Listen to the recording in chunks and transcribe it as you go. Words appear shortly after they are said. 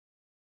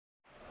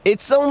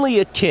It's only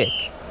a kick,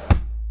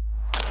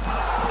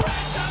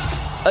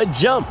 a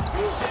jump,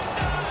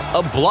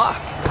 a block.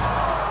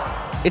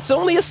 It's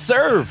only a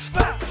serve.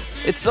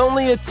 It's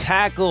only a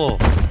tackle,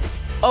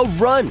 a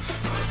run.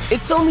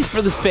 It's only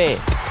for the fans.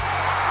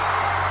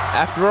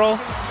 After all,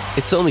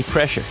 it's only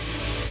pressure.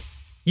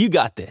 You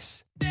got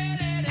this.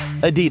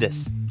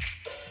 Adidas.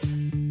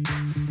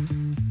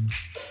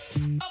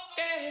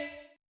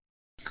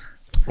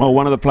 Well,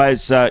 one of the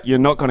players you're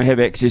not going to have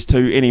access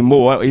to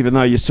anymore, even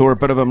though you saw a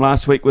bit of him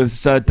last week,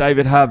 was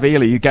David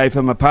Havili. You gave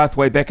him a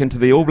pathway back into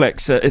the All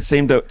Blacks. It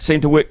seemed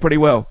to work pretty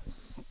well.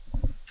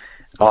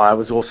 Oh, it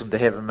was awesome to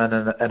have him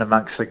in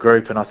amongst the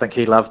group, and I think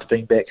he loved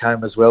being back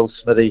home as well.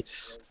 Smithy,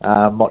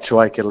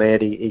 Motueka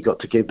lad, he got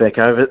to get back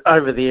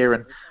over there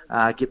and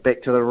get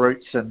back to the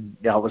roots, and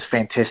it was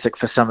fantastic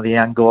for some of the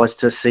young guys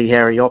to see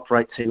how he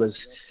operates. He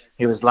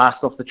was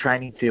last off the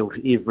training field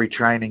every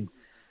training.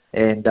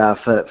 And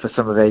for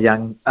some of our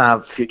young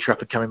future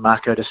up-and-coming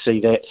Marco to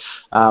see that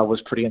was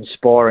pretty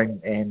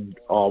inspiring. And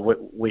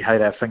we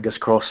had our fingers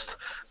crossed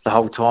the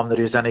whole time that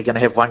he was only going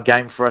to have one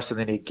game for us, and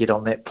then he'd get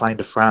on that plane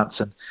to France.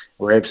 And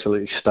we're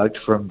absolutely stoked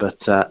for him. But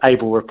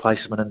able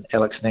replacement in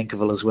Alex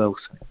Nankerville as well.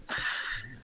 So